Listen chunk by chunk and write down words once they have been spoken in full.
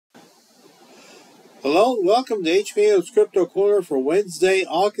Hello and welcome to HBMs Cryptid-Corner for Wednesday,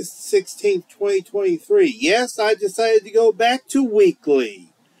 August 16th, 2023. Yes, I decided to go back to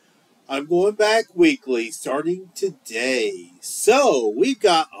weekly. I'm going back weekly starting today. So, we've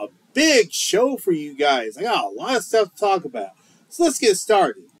got a big show for you guys. I got a lot of stuff to talk about. So let's get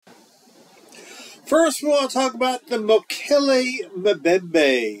started. First, we want to talk about the May-HBM,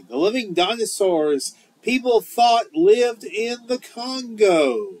 the living dinosaurs people thought lived in the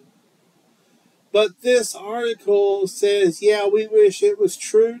Congo. But this article says, yeah, we wish it was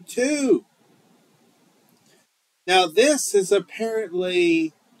true too. Now, this is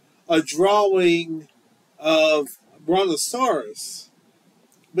apparently a drawing of Brontosaurus,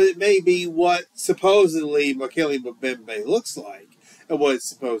 but it may be what supposedly May-HBM looks like and what it's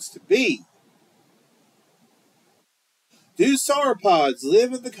supposed to be. Do sauropods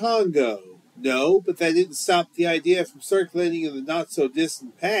live in the Congo? No, but that didn't stop the idea from circulating in the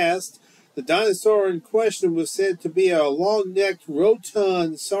not-so-distant past. The dinosaur in question was said to be a long-necked,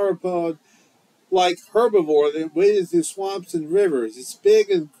 rotund sauropod-like herbivore that waded through swamps and rivers. It's big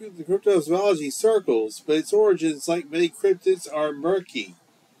in the cryptozoology circles, but its origins, like many cryptids, are murky.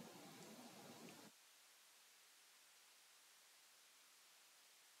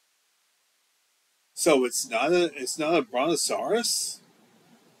 So it's not a Brontosaurus?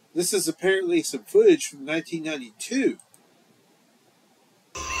 This is apparently some footage from 1992.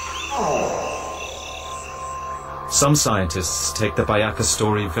 Some scientists take the Bayaka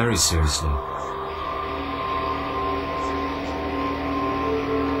story very seriously.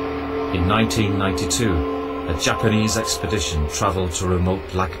 In 1992, a Japanese expedition traveled to remote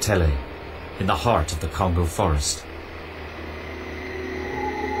Lac Tele, in the heart of the Congo forest.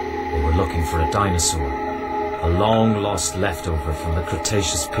 They were looking for a dinosaur, a long-lost leftover from the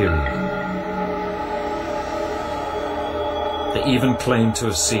Cretaceous period. They even claimed to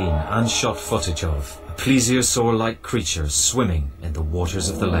have seen and shot footage of a plesiosaur-like creature swimming in the waters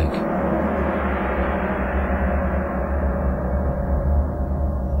of the lake.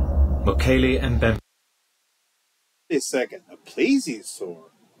 May-HBM. Wait a second, a plesiosaur?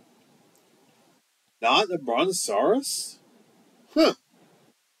 Not a Brontosaurus? Huh.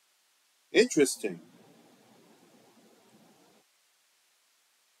 Interesting.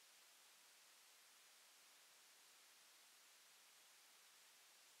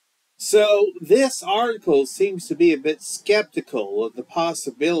 So, this article seems to be a bit skeptical of the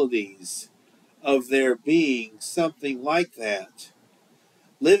possibilities of there being something like that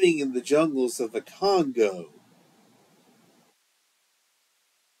living in the jungles of the Congo.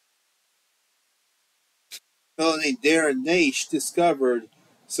 Fellow named Darren Naish discovered,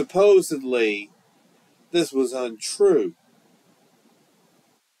 supposedly, this was untrue.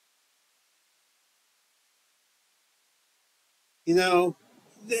 You know,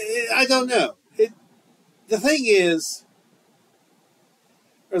 I don't know. The thing is,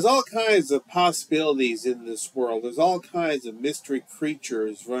 there's all kinds of possibilities in this world. There's all kinds of mystery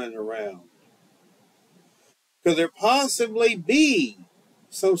creatures running around. Could there possibly be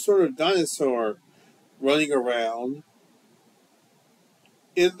some sort of dinosaur running around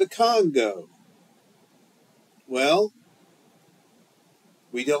in the Congo? Well,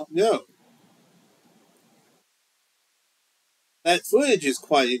 we don't know. That footage is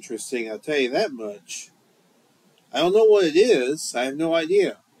quite interesting, I'll tell you that much. I don't know what it is. I have no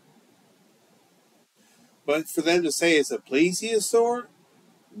idea. But for them to say it's a plesiosaur,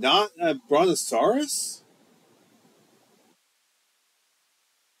 not a Brontosaurus?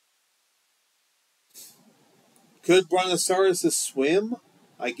 Could Brontosauruses swim?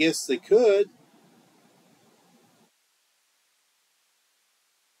 I guess they could.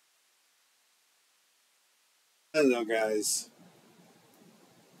 I don't know, guys.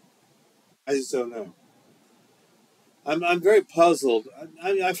 I just don't know. I'm very puzzled.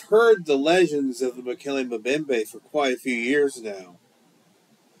 I've heard the legends of the May-HBM for quite a few years now.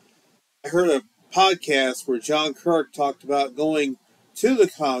 I heard a podcast where John Kirk talked about going to the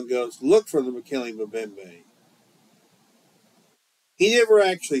Congo to look for the May-HBM. He never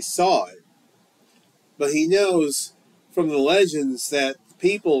actually saw it, but he knows from the legends that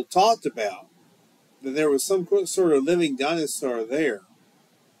people talked about that there was some sort of living dinosaur there.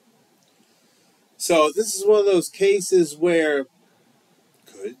 So this is one of those cases where,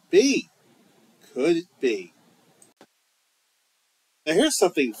 could it be? Could it be? Now here's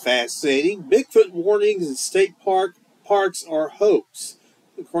something fascinating. Bigfoot warnings in state parks are hoax,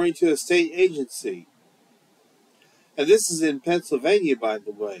 according to a state agency. And this is in Pennsylvania, by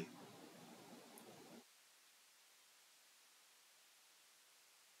the way.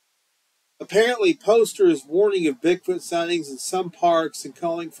 Apparently, posters warning of Bigfoot sightings in some parks and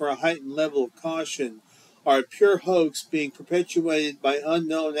calling for a heightened level of caution are a pure hoax being perpetuated by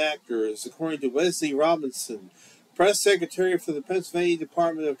unknown actors, according to Wesley Robinson, press secretary for the Pennsylvania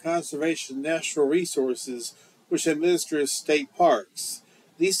Department of Conservation and Natural Resources, which administers state parks.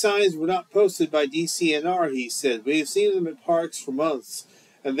 These signs were not posted by DCNR, he said. We have seen them at parks for months,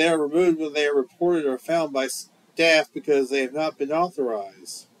 and they are removed when they are reported or found by staff because they have not been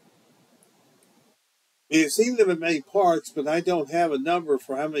authorized. We have seen them at many parks, but I don't have a number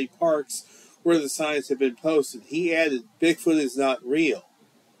for how many parks where the signs have been posted. He added, Bigfoot is not real.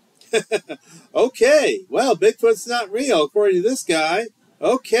 Okay, well, Bigfoot's not real, according to this guy.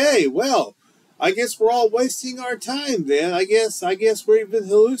 Okay, well, I guess we're all wasting our time then. I guess we've been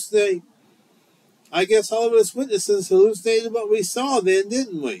hallucinating. I guess all of us witnesses hallucinated what we saw then,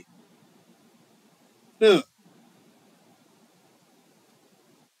 didn't we? Huh.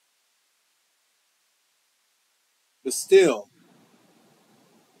 But still,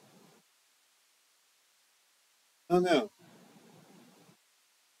 I don't know.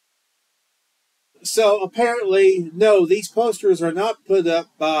 So apparently, no, these posters are not put up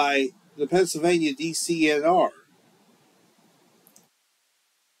by the Pennsylvania DCNR.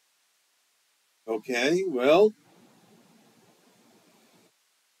 Okay, well,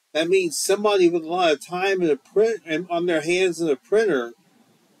 that means somebody with a lot of time and on their hands and a printer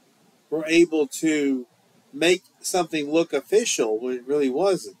were able to make something look official when it really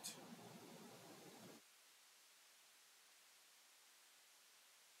wasn't.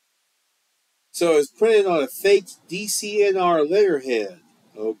 So it's printed on a fake DCNR letterhead.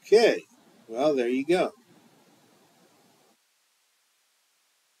 Okay, well, there you go.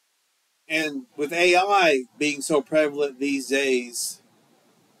 And with AI being so prevalent these days,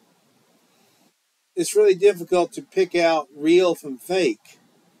 it's really difficult to pick out real from fake.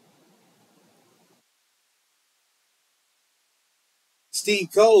 Steve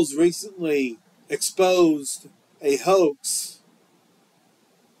Coles recently exposed a hoax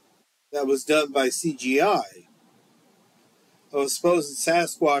that was done by CGI of a supposed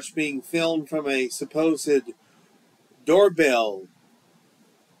Sasquatch being filmed from a supposed doorbell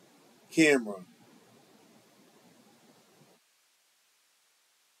camera.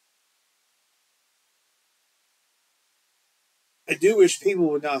 I do wish people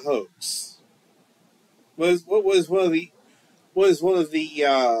would not hoax. What was one of the what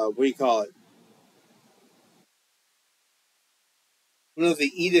do you call it? One of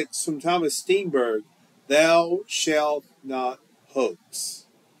the edicts from Thomas Steenberg, thou shalt not hoax.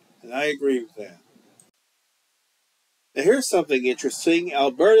 And I agree with that. Now here's something interesting.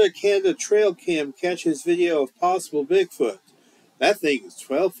 Alberta, Canada trail cam catches video of possible Bigfoot. That thing is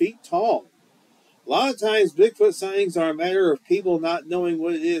 12 feet tall. A lot of times Bigfoot sightings are a matter of people not knowing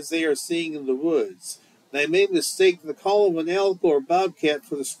what it is they are seeing in the woods. They may mistake the call of an elk or bobcat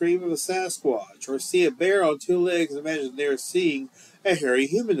for the scream of a Sasquatch, or see a bear on two legs and imagine they are seeing a hairy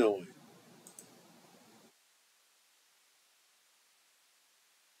humanoid.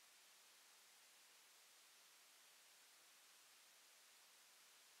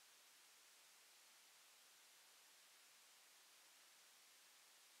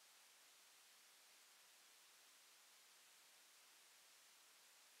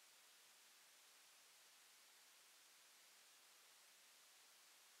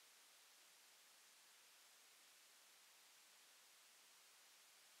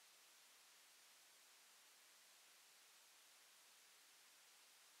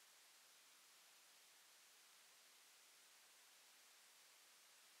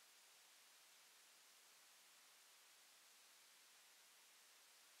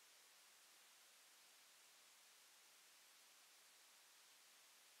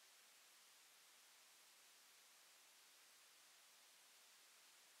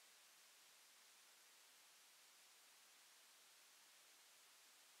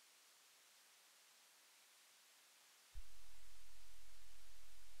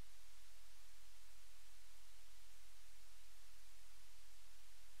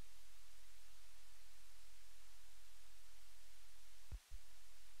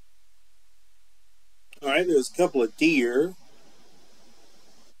 Alright, there's a couple of deer.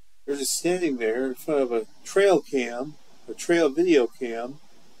 They're just standing there in front of a trail cam, a trail video cam.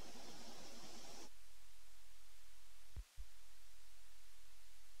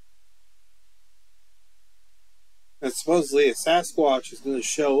 And supposedly a Sasquatch is going to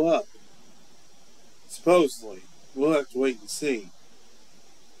show up. Supposedly. We'll have to wait and see.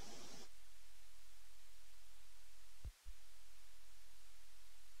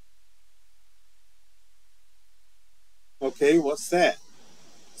 Okay, what's that?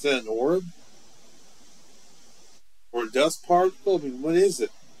 Is that an orb? Or a dust particle? I mean, what is it?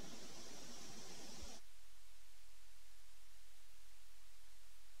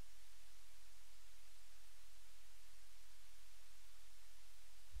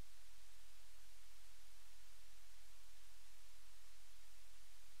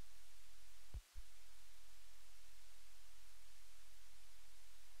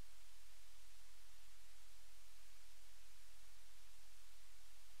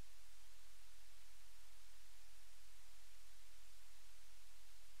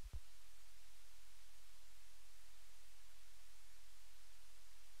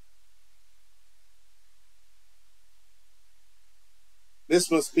 This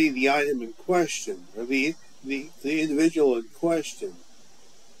must be the item in question, or the individual in question.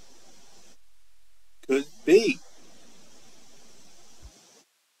 Could be.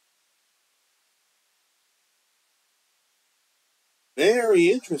 Very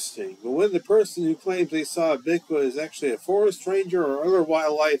interesting. But when the person who claims they saw a Bigfoot is actually a forest ranger or other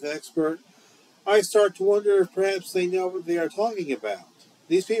wildlife expert, I start to wonder if perhaps they know what they are talking about.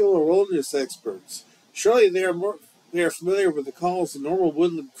 These people are wilderness experts. Surely they are familiar with the calls of normal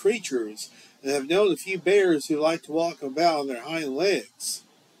woodland creatures and have known a few bears who like to walk about on their hind legs.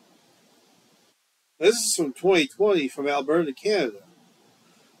 This is from 2020 from Alberta, Canada,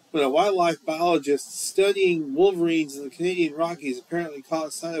 when a wildlife biologist studying wolverines in the Canadian Rockies apparently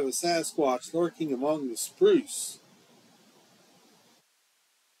caught sight of a Sasquatch lurking among the spruce.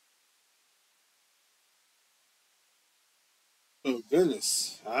 Oh,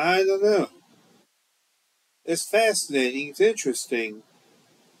 goodness. I don't know. It's fascinating. It's interesting.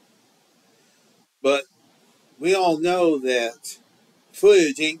 But we all know that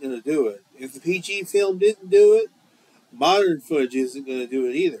footage ain't going to do it. If the PG film didn't do it, modern footage isn't going to do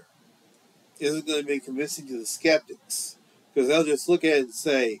it either. It isn't going to be convincing to the skeptics. Because they'll just look at it and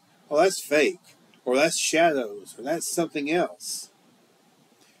say, oh, that's fake. Or that's shadows. Or that's something else.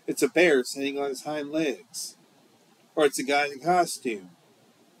 It's a bear sitting on his hind legs. Or it's a guy in a costume.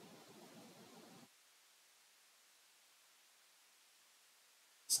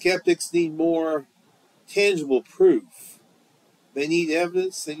 Skeptics need more tangible proof. They need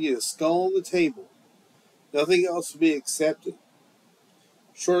evidence. They need a skull on the table. Nothing else will be accepted.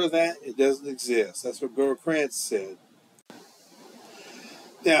 Short of that, it doesn't exist. That's what Gore Krantz said.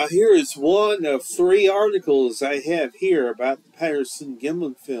 Now, here is one of 3 articles I have here about the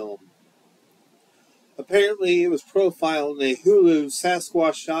Patterson-Gimlin film. Apparently, it was profiled in a Hulu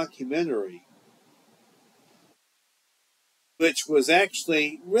Sasquatch documentary, which was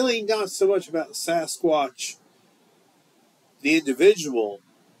actually really not so much about Sasquatch, the individual,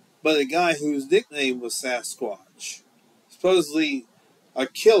 but a guy whose nickname was Sasquatch. Supposedly a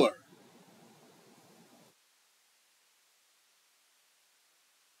killer.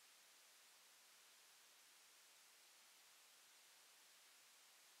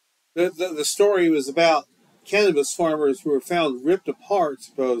 The story was about cannabis farmers who were found ripped apart,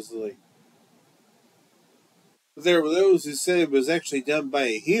 supposedly. But there were those who said it was actually done by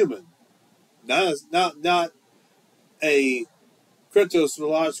a human, not a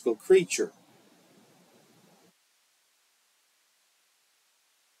cryptozoological creature.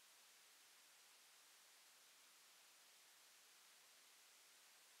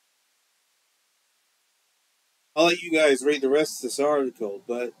 I'll let you guys read the rest of this article,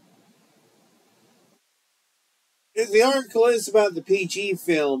 but the article is about the PG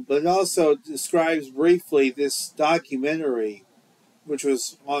film, but it also describes briefly this documentary, which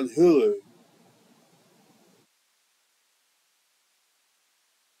was on Hulu.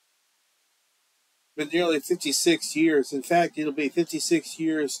 Been nearly 56 years. In fact, it'll be 56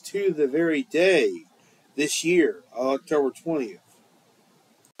 years to the very day this year, October 20th.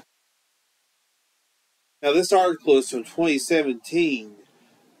 Now, this article is from 2017,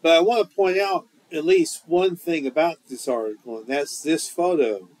 but I want to point out at least one thing about this article, and that's this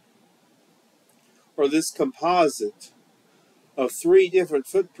photo, or this composite, of 3 different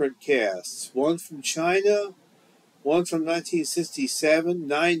footprint casts. One from China, one from 1967,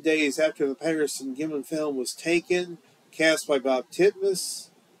 9 days after the Patterson-Gimlin film was taken, cast by Bob Titmus,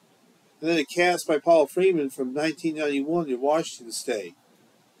 and then a cast by Paul Freeman from 1991 in Washington State.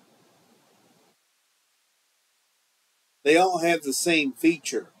 They all have the same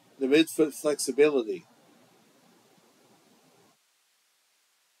feature, the midfoot flexibility.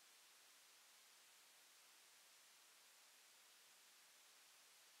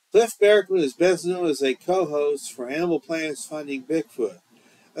 Cliff Barackman is best known as a co-host for Animal Planet's Finding Bigfoot.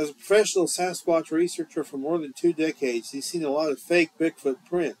 As a professional Sasquatch researcher for more than 2 decades, he's seen a lot of fake Bigfoot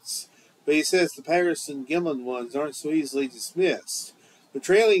prints, but he says the Patterson-Gimlin ones aren't so easily dismissed. The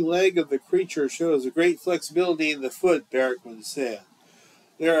trailing leg of the creature shows a great flexibility in the foot, Berkman said.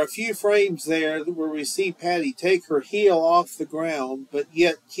 There are a few frames there where we see Patty take her heel off the ground, but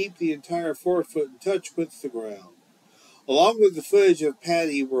yet keep the entire forefoot in touch with the ground. Along with the footage of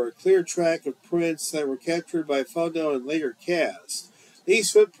Patty were a clear track of prints that were captured by photo and later cast.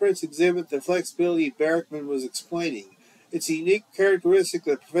 These footprints exhibit the flexibility Berkman was explaining. It's a unique characteristic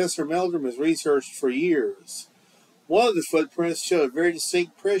that Professor Meldrum has researched for years. One of the footprints showed a very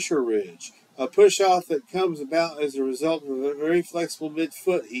distinct pressure ridge, a push-off that comes about as a result of a very flexible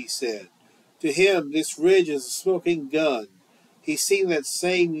midfoot, he said. To him, this ridge is a smoking gun. He's seen that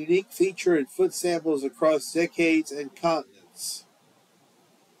same unique feature in foot samples across decades and continents.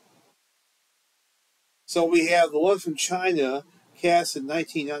 So we have the one from China, cast in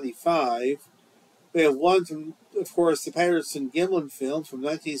 1995. We have one from, of course, the Patterson-Gimlin film from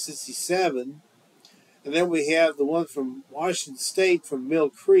 1967. And then we have the one from Washington State from Mill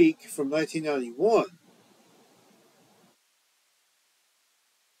Creek from 1991.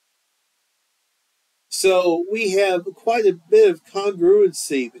 So we have quite a bit of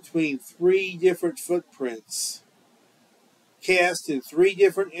congruency between three different footprints cast in three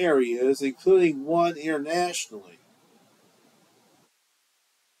different areas, including one internationally.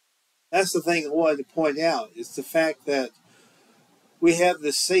 That's the thing I wanted to point out, is the fact that we have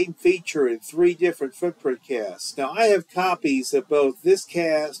the same feature in three different footprint casts. Now, I have copies of both this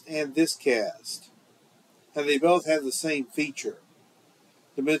cast and this cast, and they both have the same feature,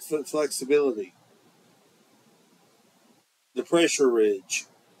 the midfoot flexibility, the pressure ridge.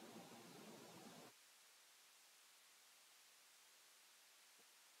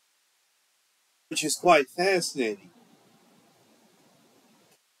 Which is quite fascinating.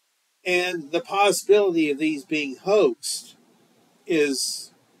 And the possibility of these being hoaxed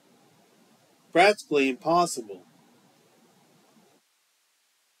is practically impossible.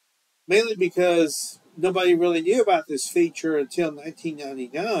 Mainly because nobody really knew about this feature until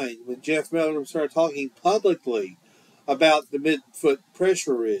 1999, when Jeff Meldrum started talking publicly about the midfoot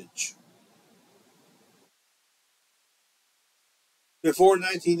pressure ridge. Before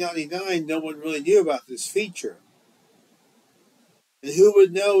 1999, no one really knew about this feature. And who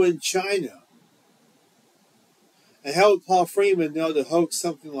would know in China? And how would Paul Freeman know to hoax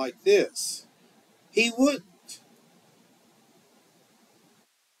something like this? He wouldn't.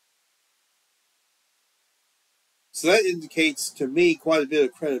 So that indicates to me quite a bit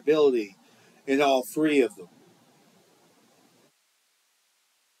of credibility in all three of them.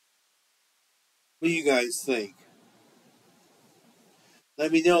 What do you guys think?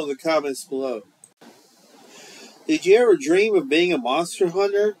 Let me know in the comments below. Did you ever dream of being a monster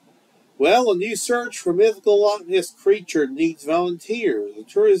hunter? Well, a new search for mythical Loch Ness creature needs volunteers. The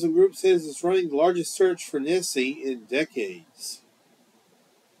tourism group says it's running the largest search for Nessie in decades.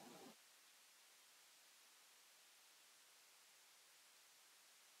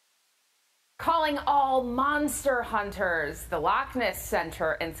 Calling all monster hunters, the Loch Ness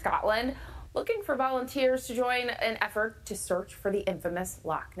Centre in Scotland, looking for volunteers to join an effort to search for the infamous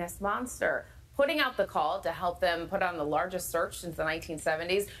Loch Ness Monster. Putting out the call to help them put on the largest search since the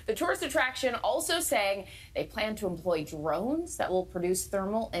 1970s. The tourist attraction also saying they plan to employ drones that will produce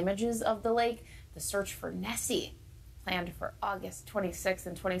thermal images of the lake. The search for Nessie, planned for August 26th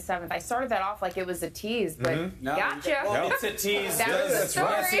and 27th. I started that off like it was a tease, but No, gotcha. Well, it's a tease. That's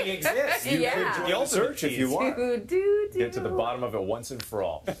Nessie exists. You Yeah. could join the search if you want. Get to the bottom of it once and for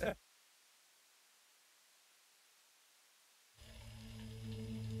all.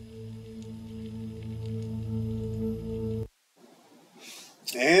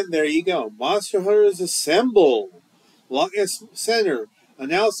 And there you go. Monster Hunters Assemble! Loch Ness Center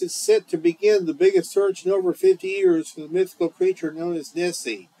announced it's set to begin the biggest search in over 50 years for the mythical creature known as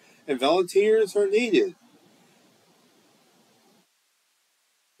Nessie, and volunteers are needed.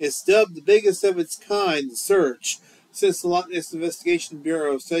 It's dubbed the biggest of its kind search since the Loch Ness Investigation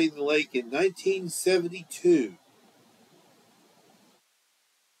Bureau studied the lake in 1972.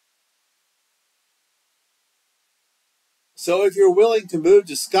 So if you're willing to move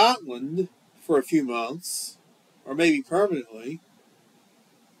to Scotland for a few months, or maybe permanently,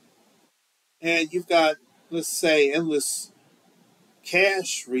 and you've got, let's say, endless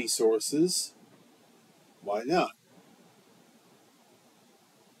cash resources, why not?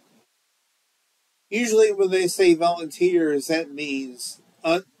 Usually when they say volunteers, that means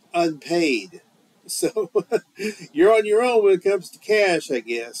unpaid. So you're on your own when it comes to cash, I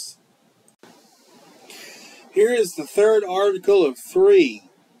guess. Here is the third article of 3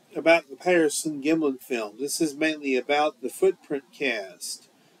 about the Patterson-Gimlin film. This is mainly about the footprint cast.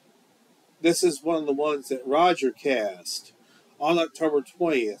 This is one of the ones that Roger cast. on October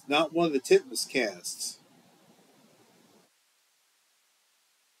 20th, not one of the Titmus casts.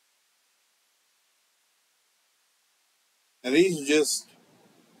 And these are just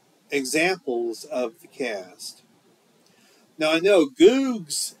examples of the cast. Now I know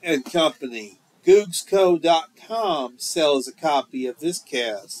Googs and Company, GoogsCo.com, sells a copy of this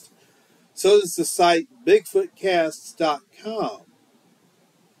cast. So does the site BigfootCasts.com.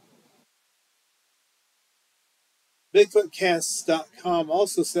 BigfootCasts.com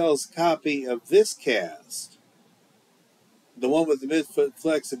also sells a copy of this cast, the one with the midfoot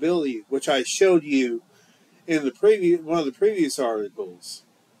flexibility, which I showed you in the one of the previous articles.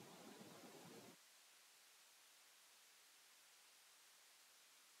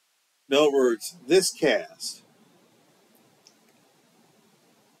 In other words, this cast.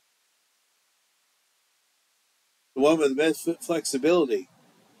 The one with the midfoot flexibility.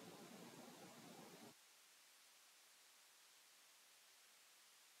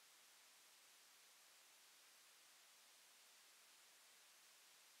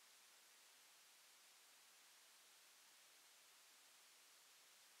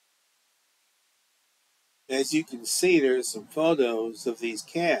 As you can see, there's some photos of these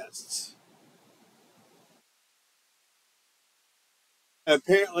casts.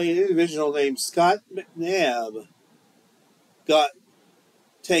 Apparently, an individual named Scott McNabb got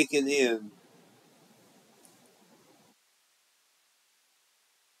taken in.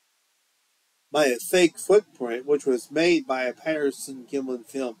 By a fake footprint, which was made by a Patterson Gimlin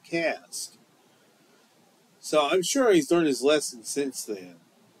film cast. So I'm sure he's learned his lesson since then.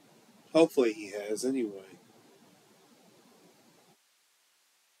 Hopefully he has, anyway.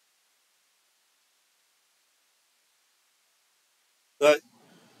 But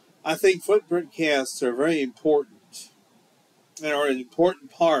I think footprint casts are very important and are an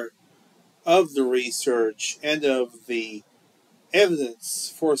important part of the research and of the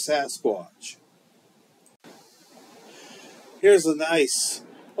evidence for Sasquatch. Here's a nice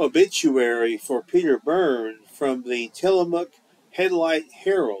obituary for Peter Byrne from the Tillamook Headlight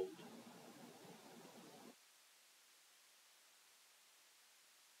Herald.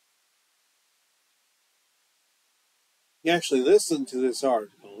 You actually listen to this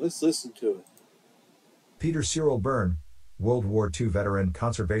article. Let's listen to it. Peter Cyril Byrne, World War II veteran,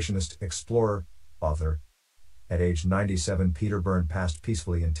 conservationist, explorer, author. At age 97, Peter Byrne passed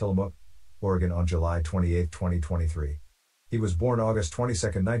peacefully in Tillamook, Oregon on July 28, 2023. He was born August 22,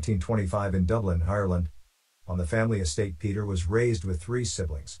 1925 in Dublin, Ireland. On the family estate, Peter was raised with 3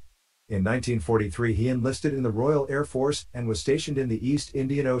 siblings. In 1943, he enlisted in the Royal Air Force and was stationed in the East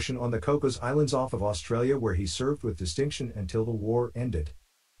Indian Ocean on the Cocos Islands off of Australia, where he served with distinction until the war ended.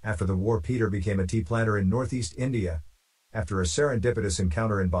 After the war, Peter became a tea planter in northeast India. After a serendipitous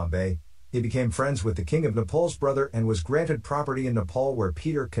encounter in Bombay, he became friends with the King of Nepal's brother and was granted property in Nepal, where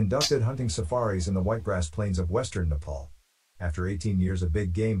Peter conducted hunting safaris in the whitegrass plains of western Nepal. After 18 years of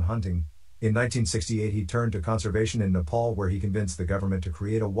big game hunting, in 1968 he turned to conservation in Nepal, where he convinced the government to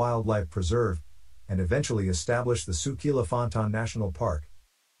create a wildlife preserve and eventually establish the Sukila-Fantan National Park.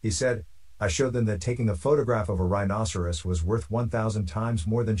 He said, "I showed them that taking a photograph of a rhinoceros was worth 1,000 times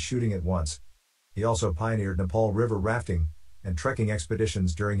more than shooting it once." He also pioneered Nepal river rafting and trekking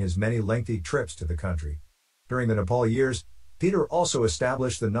expeditions during his many lengthy trips to the country. During the Nepal years, Peter also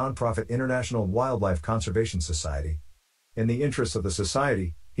established the nonprofit International Wildlife Conservation Society. In the interests of the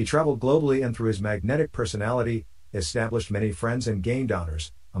society, he traveled globally and through his magnetic personality, established many friends and gained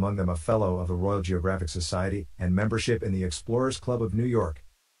honors, among them a Fellow of the Royal Geographic Society and membership in the Explorers Club of New York.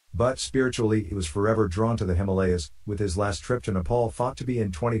 But spiritually, he was forever drawn to the Himalayas, with his last trip to Nepal thought to be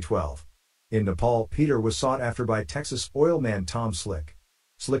in 2012. In Nepal, Peter was sought after by Texas oil man Tom Slick.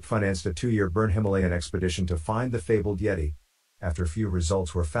 Slick financed a 2-year Byrne Himalayan expedition to find the fabled Yeti. After few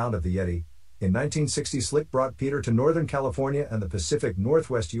results were found of the Yeti, in 1960 Slick brought Peter to Northern California and the Pacific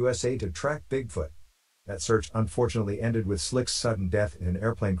Northwest USA to track Bigfoot. That search unfortunately ended with Slick's sudden death in an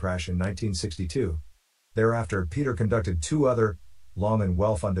airplane crash in 1962. Thereafter, Peter conducted 2 other, long and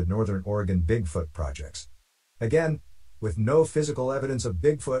well-funded Northern Oregon Bigfoot projects. Again, with no physical evidence of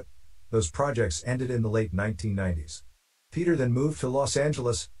Bigfoot, those projects ended in the late 1990s. Peter then moved to Los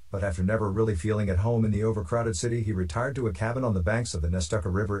Angeles, but after never really feeling at home in the overcrowded city, he retired to a cabin on the banks of the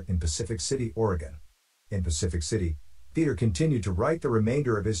Nestucca River in Pacific City, Oregon. In Pacific City, Peter continued to write the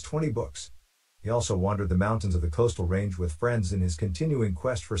remainder of his 20 books. He also wandered the mountains of the coastal range with friends in his continuing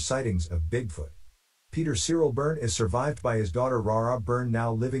quest for sightings of Bigfoot. Peter Cyril Byrne is survived by his daughter Rara Byrne,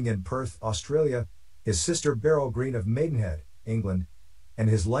 now living in Perth, Australia, his sister Beryl Green of Maidenhead, England, and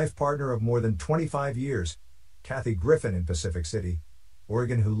his life partner of more than 25 years, Kathy Griffin in Pacific City,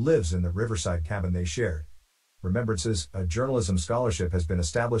 Oregon, who lives in the riverside cabin they shared. Remembrances, a journalism scholarship has been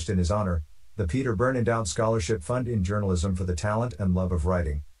established in his honor, the Peter Byrne Endowed Scholarship Fund in Journalism for the Talent and Love of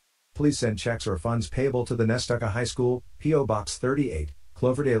Writing. Please send checks or funds payable to the Nestucca High School, P.O. Box 38,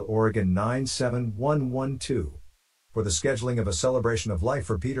 Cloverdale, Oregon 97112. For the scheduling of a celebration of life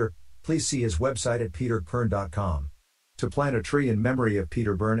for Peter, please see his website at peterkern.com. To plant a tree in memory of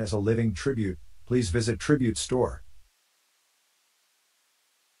Peter Byrne as a living tribute, please visit Tribute Store.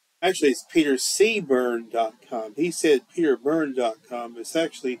 Actually, it's petercbyrne.com. He said peterbyrne.com. It's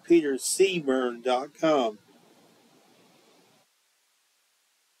actually petercbyrne.com.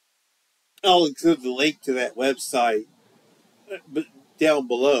 I'll include the link to that website down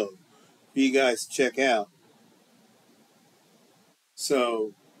below for you guys to check out.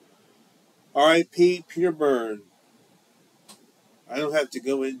 So, R.I.P. Peter Byrne. I don't have to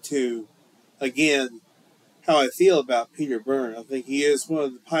go into, again, how I feel about Peter Byrne. I think he is one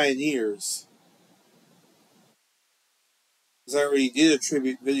of the pioneers. Because I already did a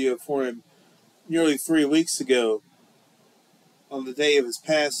tribute video for him nearly 3 weeks ago on the day of his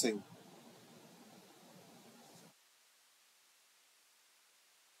passing.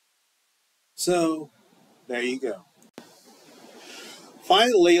 So, there you go.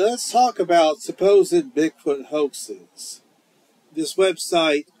 Finally, let's talk about supposed Bigfoot hoaxes. This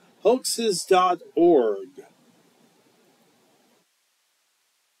website, hoaxes.org,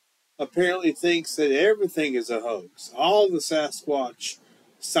 apparently thinks that everything is a hoax. All the Sasquatch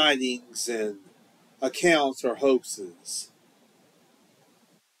sightings and accounts are hoaxes.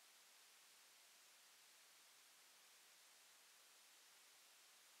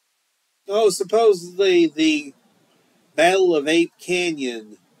 Oh, supposedly the Battle of Ape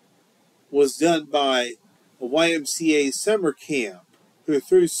Canyon was done by a YMCA summer camp who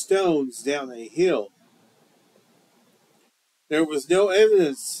threw stones down a hill. There was no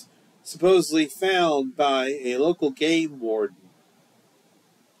evidence supposedly found by a local game warden.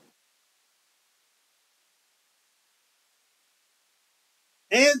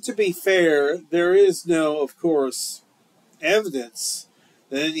 And to be fair, there is no, of course, evidence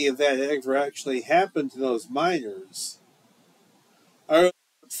that any of that ever actually happened to those miners. Our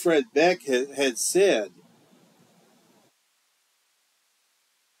Fred Beck had said.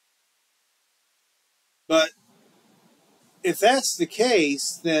 But if that's the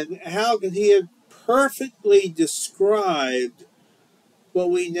case, then how could he have perfectly described what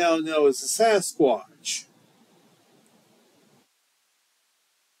we now know as a Sasquatch?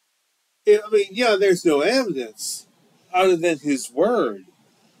 I mean, yeah, there's no evidence other than his word.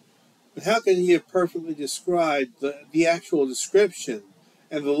 But how could he have perfectly described the actual description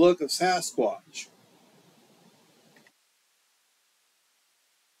and the look of Sasquatch?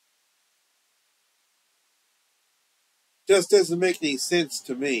 Just doesn't make any sense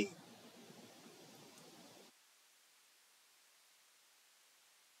to me.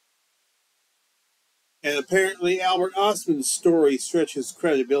 And apparently Albert Ostman's story stretches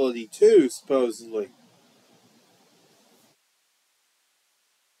credibility too, supposedly.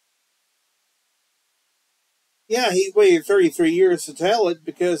 Yeah, he waited 33 years to tell it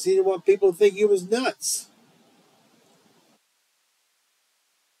because he didn't want people to think he was nuts.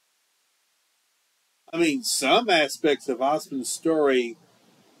 I mean, some aspects of Ostman's story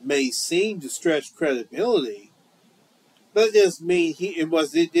may seem to stretch credibility, but it doesn't mean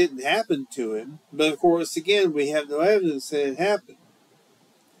it didn't happen to him. But of course, again, we have no evidence that it happened.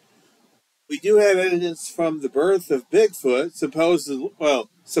 We do have evidence from the birth of Bigfoot,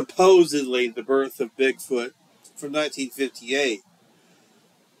 supposedly the birth of Bigfoot from 1958.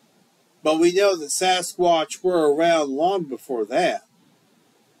 But we know that Sasquatch were around long before that.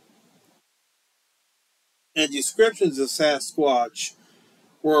 And descriptions of Sasquatch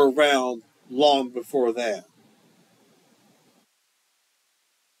were around long before that.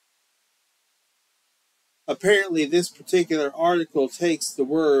 Apparently, this particular article takes the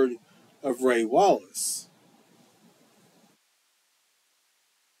word of Ray Wallace.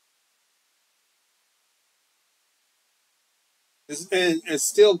 And it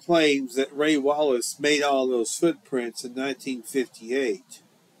still claims that Ray Wallace made all those footprints in 1958.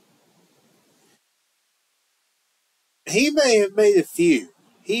 He may have made a few.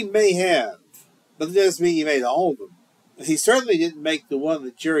 He may have. But it doesn't mean he made all of them. He certainly didn't make the one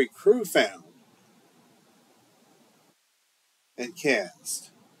that Jerry Crew found and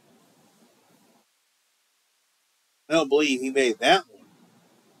cast. I don't believe he made that one.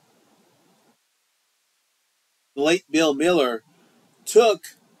 The late Bill Miller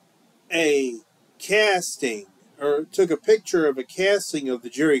took a casting, or took a picture of a casting of the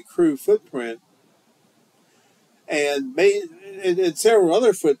Jerry Crew footprint and and several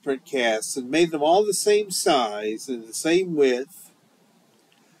other footprint casts, and made them all the same size and the same width,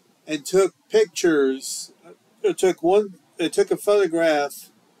 and took pictures. It took a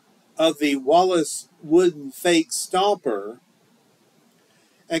photograph of the Wallace wooden fake stomper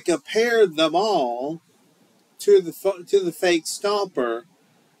and compared them all to the fake stomper,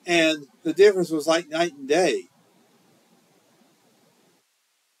 and the difference was like night and day.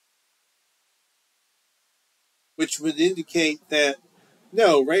 Which would indicate that,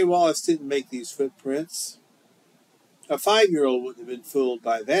 no, Ray Wallace didn't make these footprints. A 5-year-old wouldn't have been fooled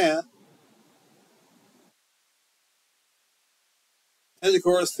by that. And of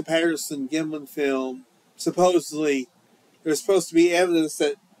course, the Patterson-Gimlin film, supposedly, there's supposed to be evidence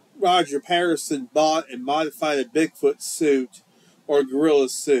that Roger Patterson bought and modified a Bigfoot suit or a gorilla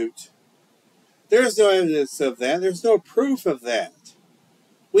suit. There's no evidence of that. There's no proof of that.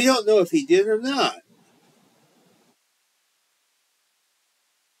 We don't know if he did or not.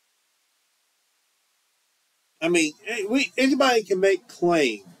 I mean, anybody can make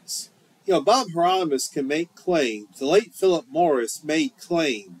claims. You know, Bob Hieronymus can make claims. The late Philip Morris made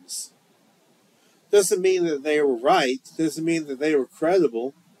claims. Doesn't mean that they were right. Doesn't mean that they were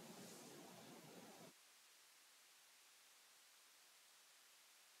credible.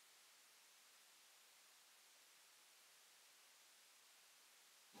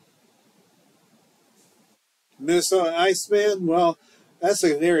 Minnesota Iceman, well, that's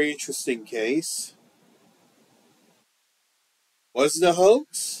a very interesting case. Was it a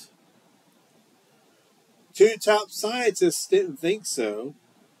hoax? Two top scientists didn't think so.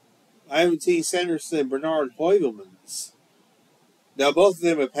 Ivan T. Sanderson and Bernard Heuvelmans. Now, both of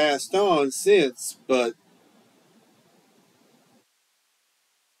them have passed on since, but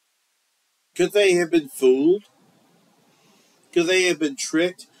could they have been fooled? Could they have been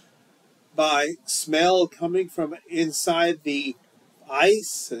tricked by smell coming from inside the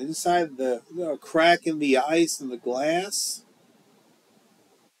ice and inside the crack in the ice and the glass?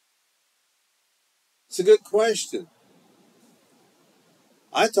 It's a good question.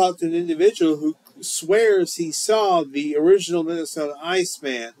 I talked to an individual who swears he saw the original Minnesota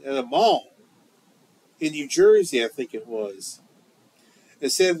Iceman at a mall in New Jersey, I think it was, and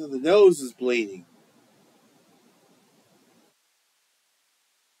said that the nose was bleeding.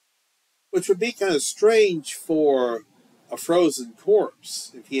 Which would be kind of strange for a frozen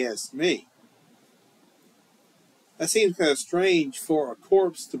corpse, if you ask me. That seems kind of strange for a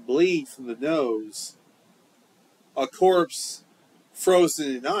corpse to bleed from the nose. A corpse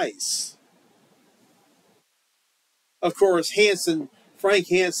frozen in ice. Of course, Frank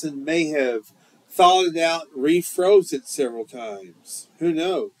Hansen may have thawed it out and refroze it several times. Who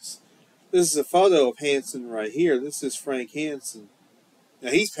knows? This is a photo of Hansen right here. This is Frank Hansen.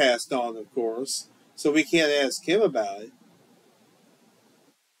 Now, he's passed on, of course, so we can't ask him about it.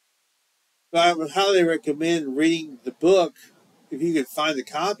 But I would highly recommend reading the book, if you could find a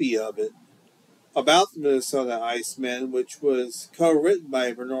copy of it, about the Minnesota Iceman, which was co-written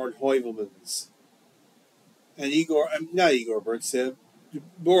by Bernard Heuvelmans and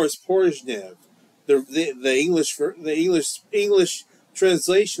Boris Porozhnev, the English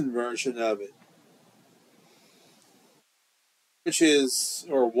translation version of it, which is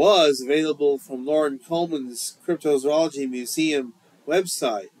or was available from Lauren Coleman's Cryptozoology Museum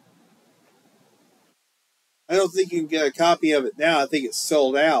website. I don't think you can get a copy of it now. I think it's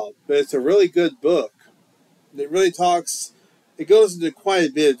sold out. But it's a really good book. It really it goes into quite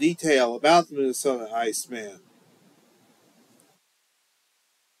a bit of detail about the Minnesota Iceman.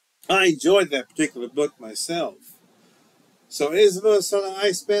 I enjoyed that particular book myself. So is the Minnesota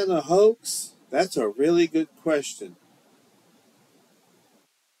Iceman a hoax? That's a really good question.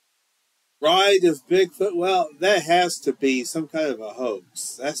 Ride of Bigfoot? Well, that has to be some kind of a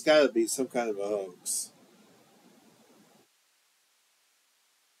hoax. That's got to be some kind of a hoax.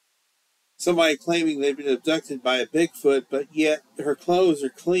 Somebody claiming they've been abducted by a Bigfoot, but yet her clothes are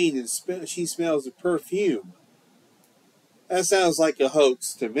clean and she smells of perfume. That sounds like a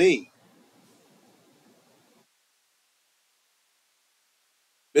hoax to me.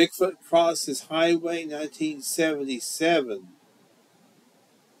 Bigfoot crosses highway 1977.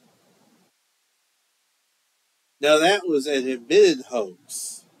 Now that was an admitted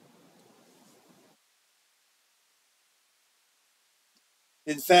hoax.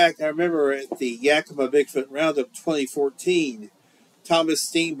 In fact, I remember at the Yakima Bigfoot Roundup 2014, Thomas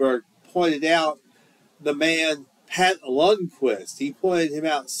Steenberg pointed out the man Pat Lundquist. He pointed him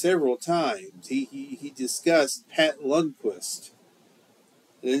out several times. He discussed Pat Lundquist,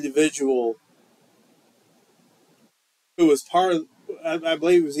 an individual who was I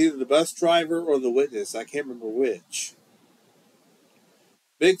believe it was either the bus driver or the witness. I can't remember which.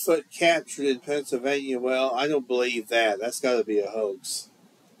 Bigfoot captured in Pennsylvania. Well, I don't believe that. That's got to be a hoax.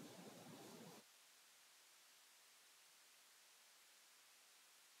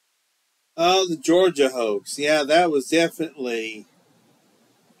 Oh, the Georgia hoax. Yeah, that was definitely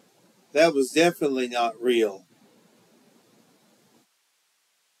not real.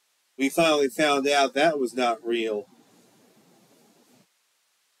 We finally found out that was not real.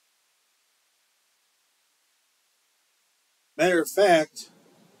 Matter of fact,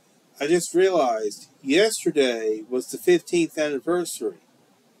 I just realized yesterday was the 15th anniversary.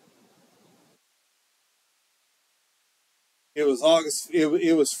 It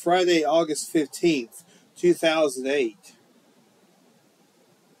was Friday, August 15th, 2008.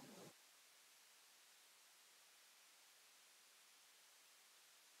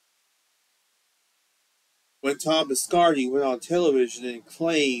 When Tom Biscardi went on television and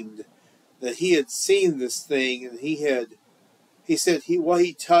claimed that he had seen this thing, and he said what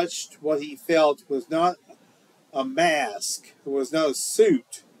he touched, what he felt was not a mask, it was not a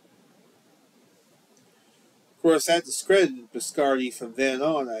suit. Of course, that discredited Biscardi from then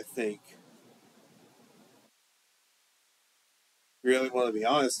on, I think. Really want to be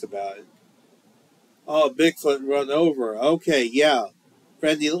honest about it. Oh, Bigfoot run over. Okay, yeah.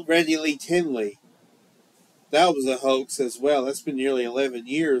 Randy Lee Tinley. That was a hoax as well. That's been nearly 11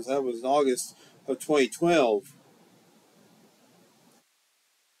 years. That was in August of 2012.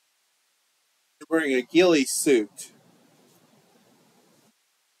 Wearing a ghillie suit.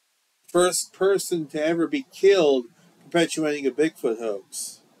 First person to ever be killed perpetuating a Bigfoot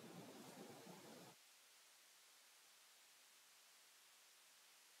hoax.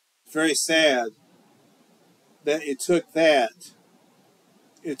 It's very sad that it took that.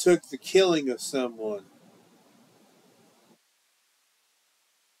 It took the killing of someone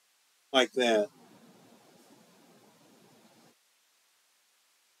like that.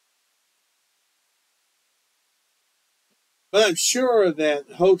 But I'm sure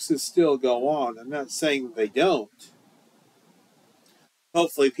that hoaxes still go on. I'm not saying that they don't.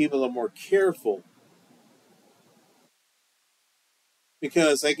 Hopefully people are more careful.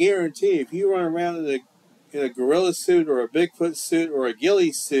 Because I guarantee if you run around in a gorilla suit or a Bigfoot suit or a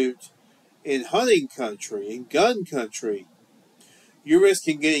ghillie suit in hunting country, in gun country, you're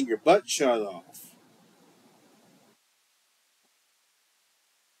risking getting your butt shot off.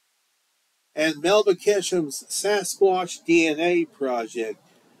 And Melba Ketchum's Sasquatch DNA project,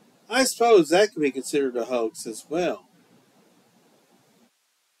 I suppose that could be considered a hoax as well.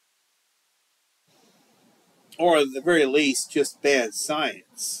 Or at the very least, just bad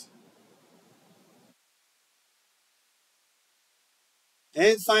science.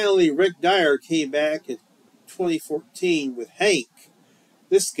 And finally, Rick Dyer came back in 2014 with Hank,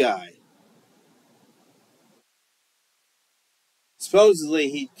 this guy. Supposedly,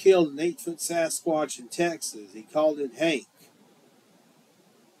 he'd killed an 8-foot Sasquatch in Texas. He called it Hank.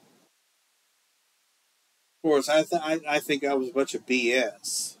 Of course, I think that was a bunch of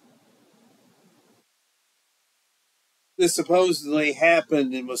BS. This supposedly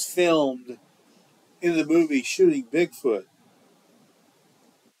happened and was filmed in the movie Shooting Bigfoot.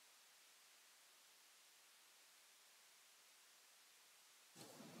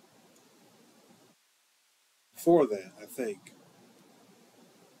 For that, I think.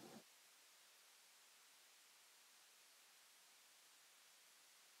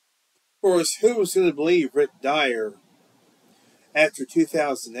 Of course, who was going to believe Rick Dyer after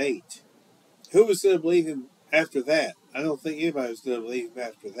 2008? Who was going to believe him after that? I don't think anybody was going to believe him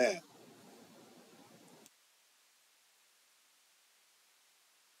after that.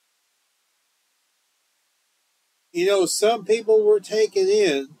 You know, some people were taken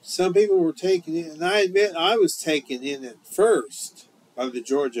in, and I admit I was taken in at first by the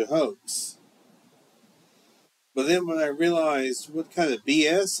Georgia hoax. But then when I realized what kind of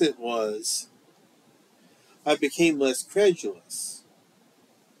BS it was, I became less credulous.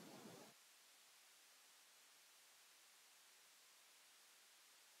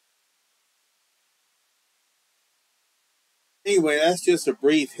 Anyway, that's just a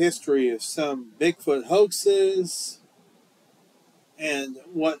brief history of some Bigfoot hoaxes and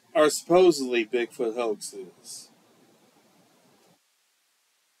what are supposedly Bigfoot hoaxes.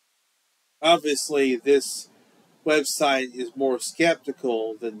 Obviously, this website is more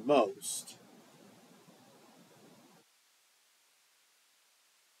skeptical than most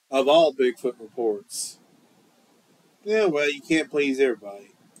of all Bigfoot reports. Yeah, well, you can't please everybody.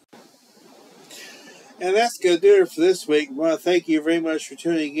 And that's going to do it for this week. I want to thank you very much for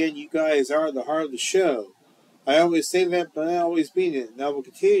tuning in. You guys are the heart of the show. I always say that, but I always mean it, and I will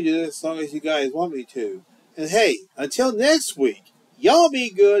continue to do it as long as you guys want me to. And hey, until next week, y'all be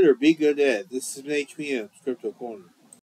good or be good at. This is May-HBM, Crypto Corner.